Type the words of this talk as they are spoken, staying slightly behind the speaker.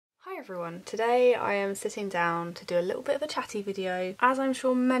everyone, today I am sitting down to do a little bit of a chatty video. As I'm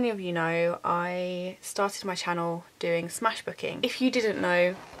sure many of you know, I started my channel doing smashbooking. If you didn't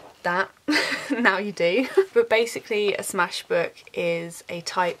know that, now you do. But basically a smashbook is a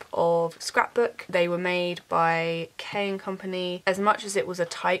type of scrapbook. They were made by K & Company. As much as it was a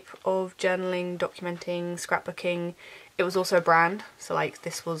type of journaling, documenting, scrapbooking, it was also a brand, so like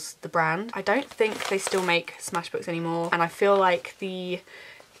this was the brand. I don't think they still make smashbooks anymore, and I feel like the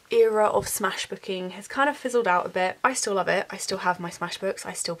era of smashbooking has kind of fizzled out a bit. I still love it, I still have my smashbooks,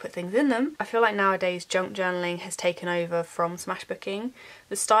 I still put things in them. I feel like nowadays junk journaling has taken over from smashbooking.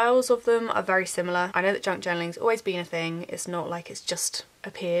 The styles of them are very similar. I know that junk journaling's always been a thing, it's not like it's just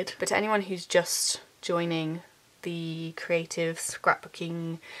appeared, but to anyone who's just joining the creative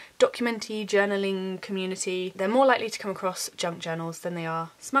scrapbooking, documenty, journaling community, they're more likely to come across junk journals than they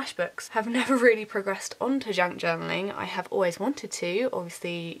are smashbooks. I've never really progressed onto junk journaling. I have always wanted to.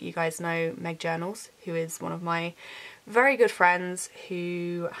 Obviously you guys know Megjournals, who is one of my very good friends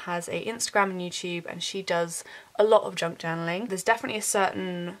who has a Instagram and YouTube, and she does a lot of junk journaling. There's definitely a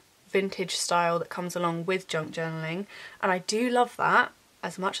certain vintage style that comes along with junk journaling, and I do love that.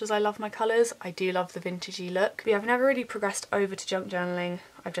 As much as I love my colours, I do love the vintagey look. But yeah, I've never really progressed over to junk journaling.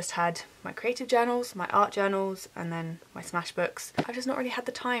 I've just had my creative journals, my art journals, and then my smashbooks. I've just not really had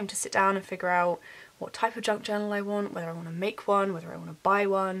the time to sit down and figure out what type of junk journal I want, whether I want to make one, whether I want to buy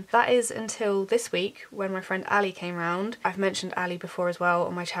one. That is until this week when my friend Ali came round. I've mentioned Ali before as well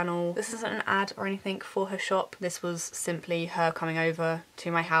on my channel. This isn't an ad or anything for her shop. This was simply her coming over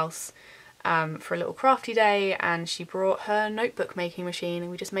to my house for a little crafty day, and she brought her notebook making machine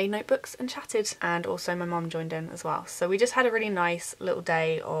and we just made notebooks and chatted, and also my mum joined in as well. So we just had a really nice little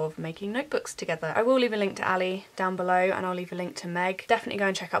day of making notebooks together. I will leave a link to Ali down below, and I'll leave a link to Meg. Definitely go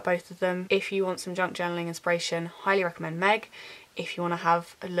and check out both of them. If you want some junk journaling inspiration, highly recommend Meg. If you want to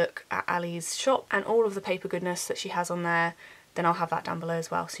have a look at Ali's shop and all of the paper goodness that she has on there, then I'll have that down below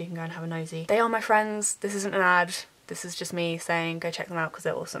as well, so you can go and have a nosy. They are my friends, this isn't an ad. This is just me saying go check them out because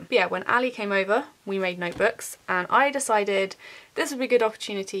they're awesome. But yeah, when Ali came over, we made notebooks, and I decided this would be a good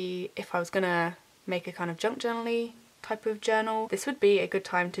opportunity if I was gonna make a kind of junk journal-y type of journal. This would be a good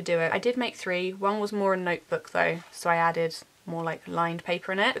time to do it. I did make 3. One was more a notebook though, so I added more like lined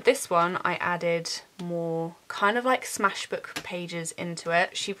paper in it. But this one I added more kind of like smashbook pages into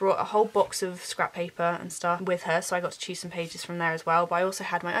it. She brought a whole box of scrap paper and stuff with her, so I got to choose some pages from there as well, but I also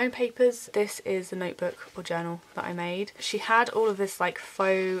had my own papers. This is the notebook or journal that I made. She had all of this like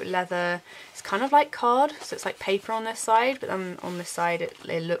faux leather. It's kind of like card, so it's like paper on this side, but then on this side it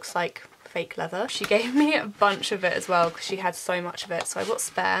looks like fake leather. She gave me a bunch of it as well because she had so much of it, so I got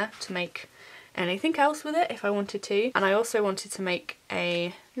spare to make anything else with it if I wanted to. And I also wanted to make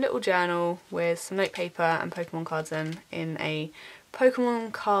a little journal with some notepaper and Pokemon cards in a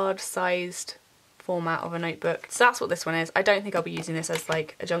Pokemon card sized format of a notebook. So that's what this one is. I don't think I'll be using this as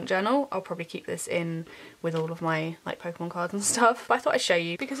like a junk journal. I'll probably keep this in with all of my like Pokemon cards and stuff. But I thought I'd show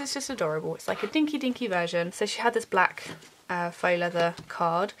you because it's just adorable. It's like a dinky version. So she had this black faux leather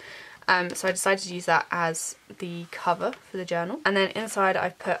card. So I decided to use that as the cover for the journal. And then inside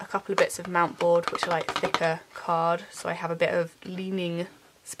I've put a couple of bits of mount board, which are like thicker card, so I have a bit of leaning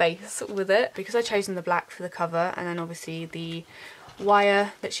space with it. Because I'd chosen the black for the cover, and then obviously the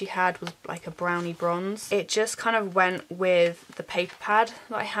wire that she had was like a brownie bronze. It just kind of went with the paper pad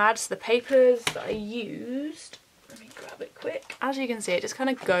that I had. So the papers that I used, let me grab it quick. As you can see, it just kind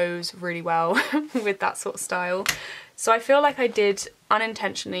of goes really well with that sort of style. So I feel like I did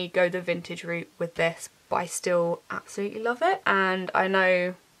unintentionally go the vintage route with this, but I still absolutely love it. And I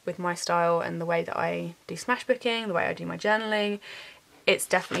know with my style and the way that I do smashbooking, the way I do my journaling, it's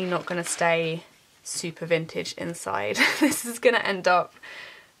definitely not going to stay super vintage inside. This is going to end up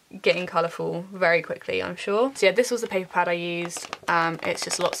getting colourful very quickly, I'm sure. So yeah, this was the paper pad I used. It's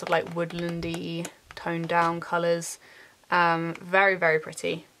just lots of like woodlandy, toned down colours. Very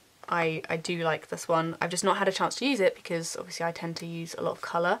pretty. I do like this one. I've just not had a chance to use it because obviously I tend to use a lot of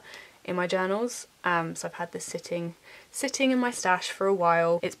colour in my journals. So I've had this sitting in my stash for a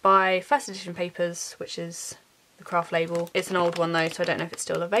while. It's by First Edition Papers, which is the craft label. It's an old one though, so I don't know if it's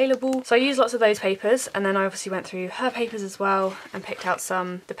still available. So I used lots of those papers, and then I obviously went through her papers as well and picked out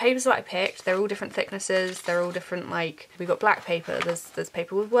some. The papers that I picked, they're all different thicknesses, they're all different, like we got black paper, there's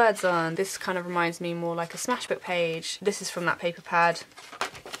paper with words on. This kind of reminds me more like a smashbook page. This is from that paper pad.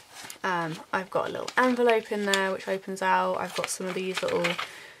 I've got a little envelope in there which opens out. I've got some of these little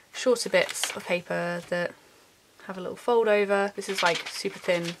shorter bits of paper that have a little fold over. This is like super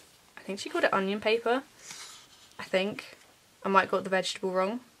thin. I think she called it onion paper. I think. I might got the vegetable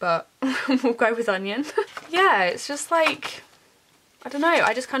wrong, but we'll go with onion. Yeah, it's just like I don't know,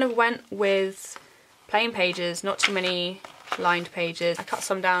 I just kind of went with plain pages, not too many lined pages. I cut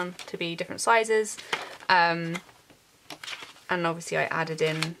some down to be different sizes, and obviously I added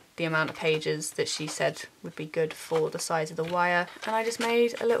in the amount of pages that she said would be good for the size of the wire, and I just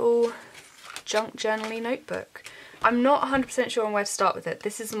made a little junk journaling notebook. I'm not 100% sure on where to start with it.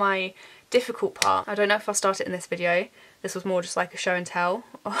 This is my difficult part. I don't know if I'll start it in this video. This was more just like a show and tell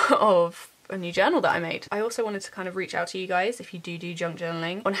of a new journal that I made. I also wanted to kind of reach out to you guys, if you do junk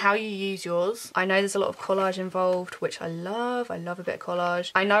journaling, on how you use yours. I know there's a lot of collage involved, which I love a bit of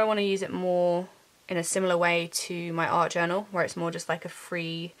collage. I know I want to use it more in a similar way to my art journal, where it's more just like a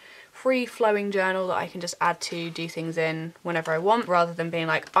free flowing journal that I can just add to, do things in whenever I want, rather than being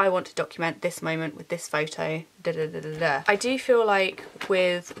like, I want to document this moment with this photo, da da da da da. I do feel like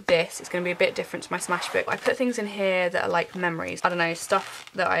with this it's going to be a bit different to my Smashbook. I put things in here that are like memories. I don't know, stuff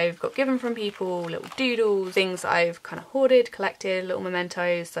that I've got given from people, little doodles, things that I've kind of hoarded, collected, little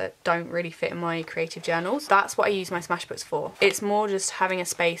mementos that don't really fit in my creative journals. That's what I use my Smashbooks for. It's more just having a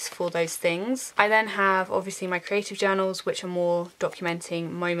space for those things. I then have obviously my creative journals, which are more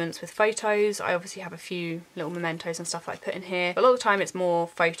documenting moments with photos. I obviously have a few little mementos and stuff that I put in here, but a lot of the time it's more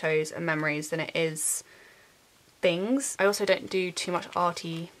photos and memories than it is things. I also don't do too much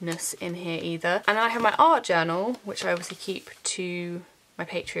artiness in here either. And then I have my art journal, which I obviously keep to my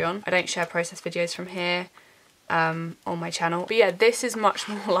Patreon. I don't share process videos from here on my channel. But yeah, this is much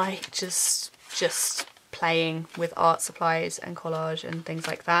more like just playing with art supplies and collage and things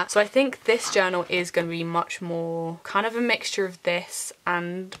like that. So I think this journal is going to be much more kind of a mixture of this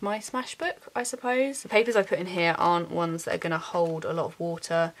and my Smashbook, I suppose. The papers I put in here aren't ones that are going to hold a lot of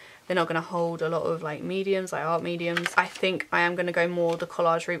water. They're not going to hold a lot of like mediums, like art mediums. I think I am going to go more the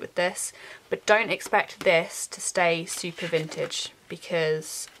collage route with this, but don't expect this to stay super vintage,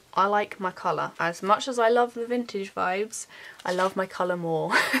 because I like my colour. As much as I love the vintage vibes, I love my colour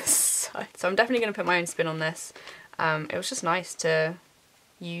more. so I'm definitely going to put my own spin on this. It was just nice to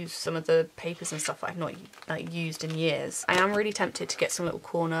use some of the papers and stuff that I've not like used in years. I am really tempted to get some little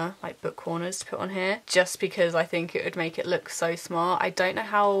corner, like book corners to put on here, just because I think it would make it look so smart. I don't know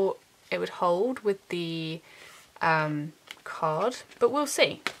how it would hold with the card, but we'll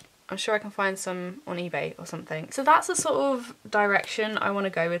see. I'm sure I can find some on eBay or something. So that's the sort of direction I want to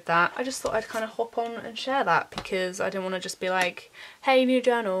go with that. I just thought I'd kind of hop on and share that, because I didn't want to just be like, hey, new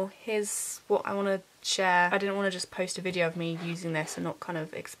journal, here's what I want to share. I didn't want to just post a video of me using this and not kind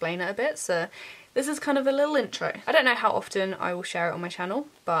of explain it a bit. So this is kind of a little intro. I don't know how often I will share it on my channel,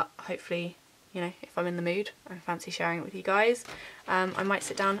 but hopefully, you know, if I'm in the mood, I fancy sharing it with you guys, I might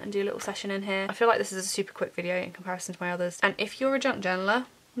sit down and do a little session in here. I feel like this is a super quick video in comparison to my others. And if you're a junk journaler,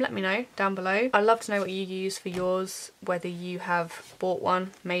 let me know down below. I'd love to know what you use for yours, whether you have bought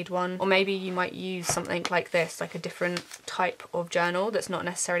one, made one, or maybe you might use something like this, like a different type of journal that's not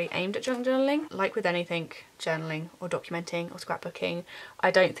necessarily aimed at junk journaling. Like with anything journaling or documenting or scrapbooking,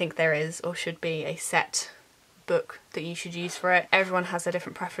 I don't think there is or should be a set book that you should use for it. Everyone has their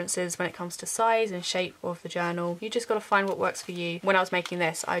different preferences when it comes to size and shape of the journal. You just got to find what works for you. When I was making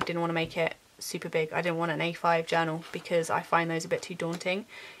this, I didn't want to make it super big. I didn't want an A5 journal because I find those a bit too daunting.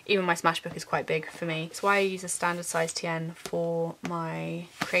 Even my Smashbook is quite big for me. That's why I use a standard size TN for my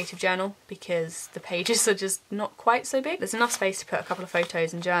creative journal, because the pages are just not quite so big. There's enough space to put a couple of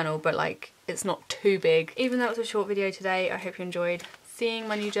photos and journal, but like it's not too big. Even though it was a short video today, I hope you enjoyed seeing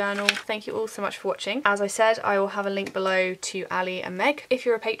my new journal. Thank you all so much for watching. As I said, I will have a link below to Ali and Meg. If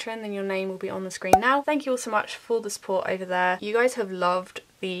you're a patron, then your name will be on the screen now. Thank you all so much for the support over there. You guys have loved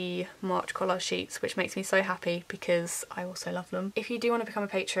the March collage sheets, which makes me so happy because I also love them. If you do want to become a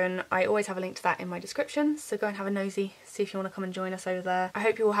patron, I always have a link to that in my description, so go and have a nosy, see if you want to come and join us over there. I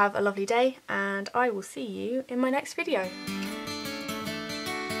hope you all have a lovely day, and I will see you in my next video.